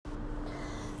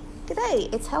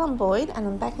G'day, it's Helen Boyd and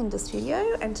I'm back in the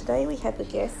studio and today we have a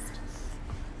guest,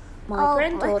 my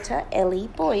granddaughter Ellie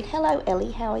Boyd. Hello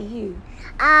Ellie, how are you?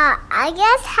 I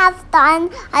just have done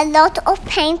a lot of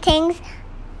paintings,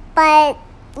 but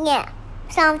yeah,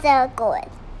 some of them are good.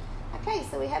 Okay,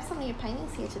 so we have some of your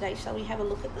paintings here today. Shall we have a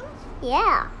look at them?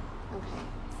 Yeah. Okay,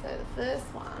 so the first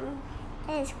one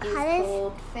It's is colors.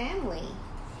 called Family.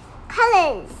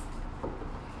 Colors.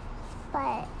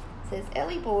 But It says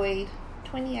Ellie Boyd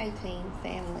 2018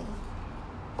 Family.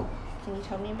 Can you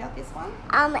tell me about this one?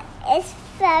 it's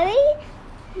very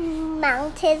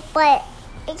mounted, but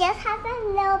it just has a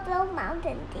little bit of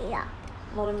mountain there.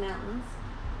 A lot of mountains.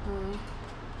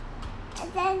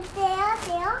 And then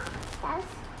there, that's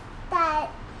that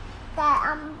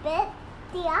bit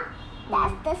there.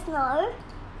 That's the snow.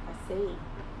 I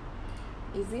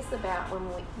see. Is this about when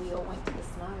we all went to the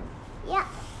snow? Yeah.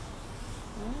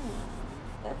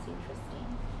 That's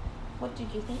interesting. What did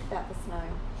you think about the snow?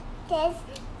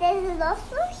 There's a lot of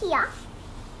snow here.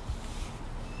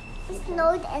 It Okay.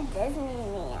 snowed in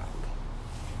Disneyland.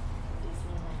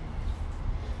 Disneyland.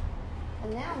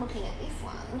 And now I'm looking at this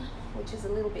one, which is a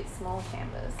little bit small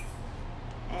canvas.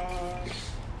 And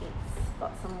it's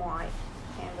got some white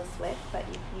canvas left, but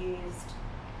you've used...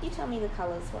 You tell me the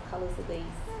colours. What colours are these?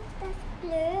 That's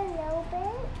blue a little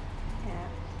bit. Yeah.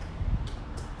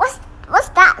 What's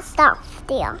that stuff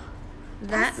there?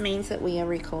 That means that we are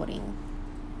recording.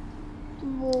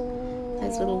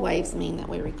 Those little waves mean that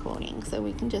we're recording, so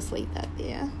we can just leave that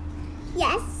there.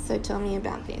 Yes. So tell me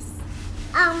about this.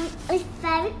 It's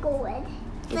very good.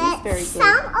 It But is very good.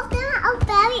 some of them are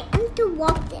very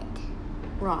interrupted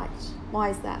Right. Why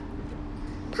is that?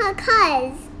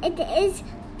 because it is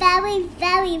very,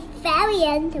 very, very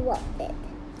interrupted.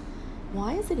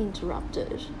 Why is it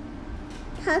interrupted?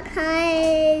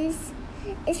 Because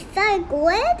it's very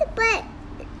good, but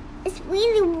it's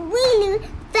really, really,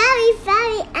 very,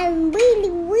 very, and really,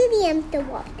 really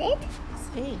interrupted.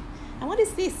 I see. And what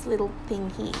is this little thing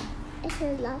here? It's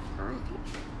a love heart.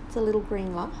 It's a little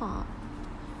green love heart.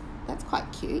 That's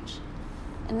quite cute.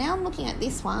 And now I'm looking at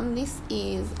this one. This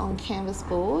is on canvas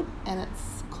board and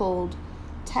it's called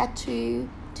Tattoo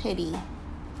Teddy.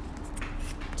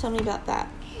 Tell me about that.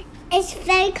 It's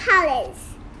very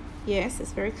colors. Yes,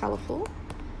 it's very colourful.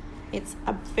 It's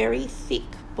a very thick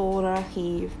border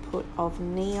here you've put of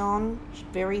neon,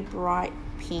 very bright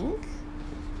pink.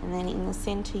 And then in the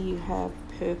centre you have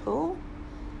purple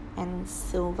and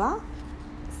silver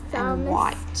and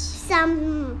white.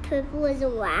 Some purple is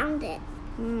around it,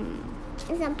 Mm.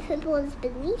 and some purple is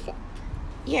beneath it.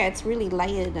 Yeah, it's really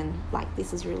layered and like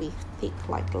this is really thick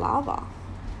like lava.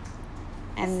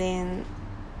 And then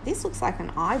this looks like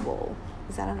an eyeball.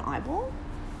 Is that an eyeball?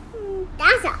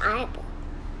 That's an eyeball.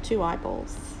 2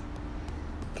 eyeballs.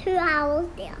 2 owls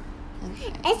there.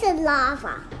 Okay. It's a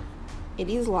lava. It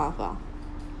is lava.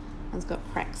 It's got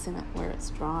cracks in it where it's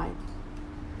dried.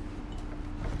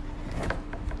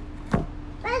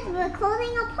 But we're recording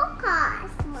a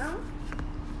podcast, Mom.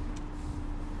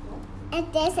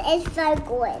 And this is very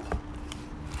good.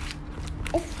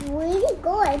 It's really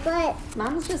good, but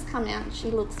Mum's just come out and she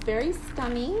looks very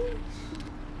stunning.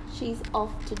 She's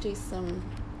off to do some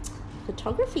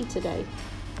photography today.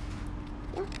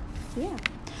 Yeah.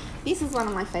 This is one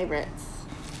of my favourites.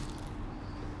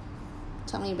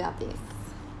 Tell me about this.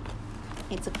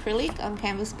 It's acrylic on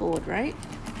canvas board, right?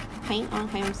 Paint on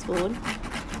canvas board.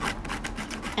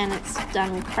 And it's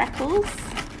done crackles.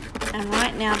 And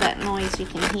right now that noise you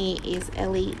can hear is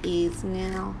Ellie is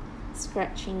now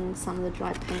scratching some of the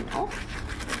dry paint off.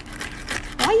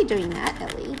 Why are you doing that,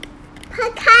 Ellie?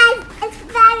 because it's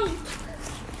very...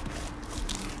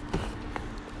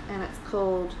 And it's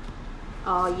called,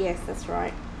 oh yes, that's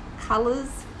right, Colours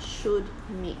Should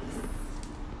Mix.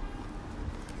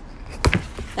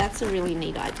 That's a really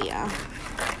neat idea.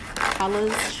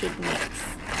 Colours should mix.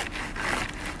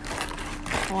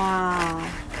 Wow.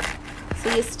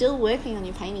 So you're still working on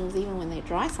your paintings even when they're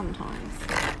dry sometimes.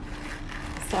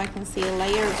 So I can see a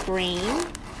layer of green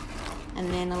and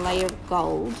then a layer of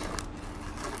gold.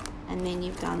 And then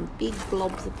you've done big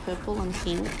blobs of purple and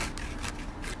pink.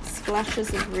 Splashes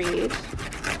of red.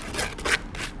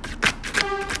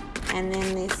 And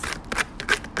then this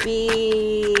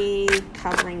big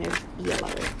covering of yellow.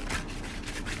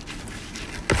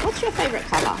 What's your favourite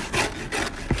colour?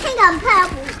 Pink and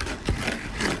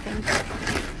purple.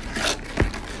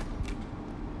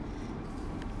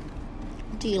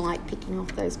 Do you like picking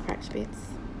off those cracked bits?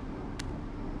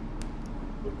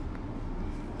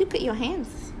 Look at your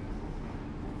hands.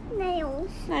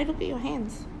 Nails. No, look at your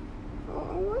hands. Oh,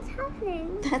 what's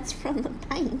happening? That's from the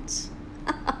paint.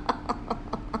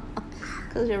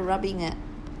 Because you're rubbing it.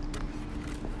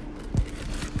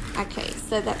 Okay,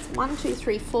 so that's 1, 2,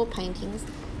 3, 4 paintings.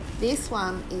 This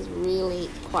one is really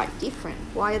quite different.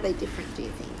 Why are they different, do you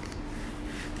think?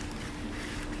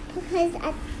 Because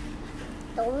I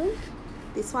don't.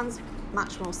 This one's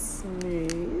much more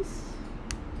smooth.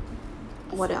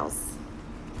 What else?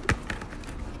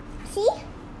 See?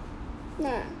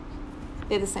 No.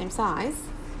 They're the same size,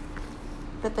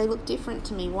 but they look different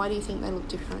to me. Why do you think they look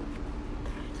different?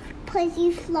 Because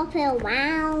you flop it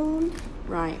around.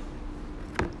 Right.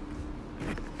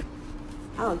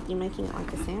 Oh, you're making it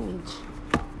like a sandwich.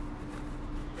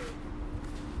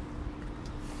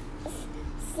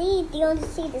 See, do you want to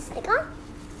see the sticker?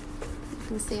 You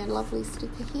can see a lovely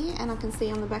sticker here, and I can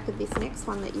see on the back of this next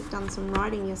one that you've done some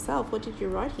writing yourself. What did you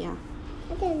write here?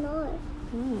 I don't know.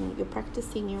 You're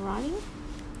practicing your writing.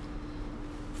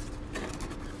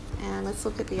 And let's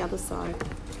look at the other side.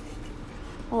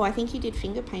 Oh, I think you did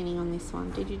finger painting on this one.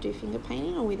 Did you do finger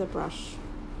painting or with a brush?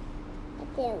 I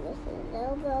did with a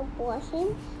little bit of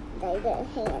brushing. They don't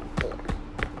hang it there.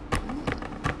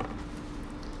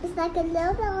 It's like a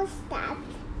little bit of stab.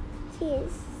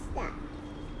 Cheers, stab.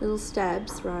 Little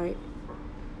stabs, right.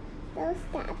 Little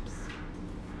stabs.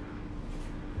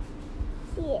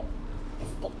 See it?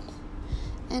 Sticky.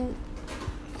 And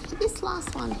this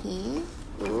last one here.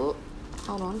 Oh,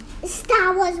 hold on.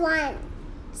 Star Wars one.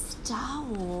 Star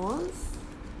Wars?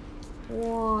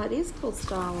 Whoa, it is called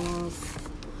Star Wars.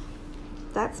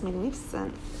 That's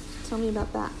magnificent. Tell me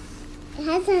about that. It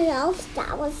has a lot of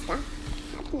Star Wars stuff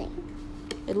happening.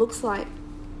 It looks like,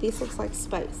 this looks like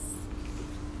space.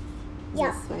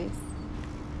 Yeah. This space.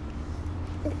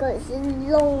 It goes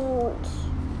launch.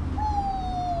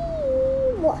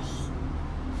 Wash.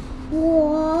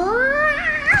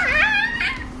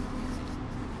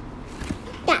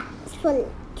 That's for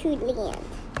to the end.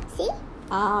 See?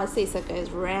 Ah, I see. So it goes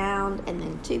round and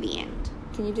then to the end.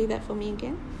 Can you do that for me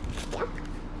again? Yep.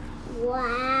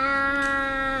 Wow.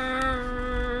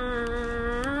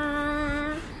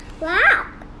 Wow.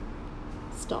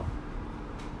 Stop.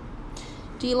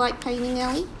 Do you like painting,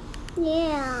 Ellie?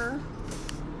 Yeah.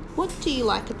 What do you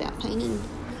like about painting?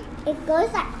 It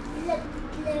goes like look,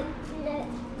 look, look,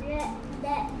 look,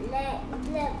 look, look,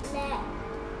 look, look.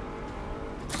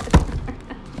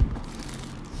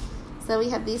 So we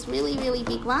have this really, really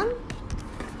big one.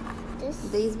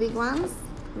 These big ones,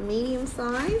 medium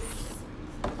size.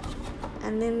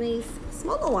 And then these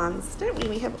smaller ones, don't we?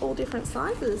 We have all different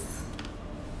sizes.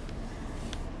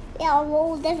 They are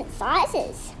all different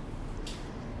sizes.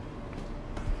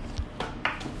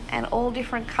 And all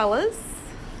different colours.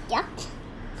 Yep.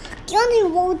 Do you want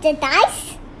to roll the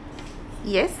dice?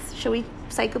 Yes. Shall we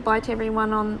say goodbye to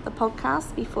everyone on the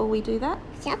podcast before we do that?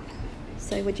 Yep.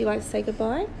 So would you like to say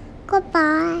goodbye?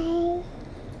 Goodbye.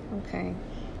 Okay.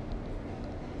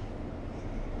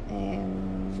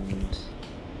 And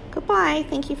goodbye.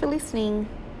 Thank you for listening.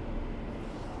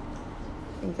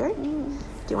 There you go.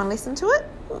 Do you want to listen to it?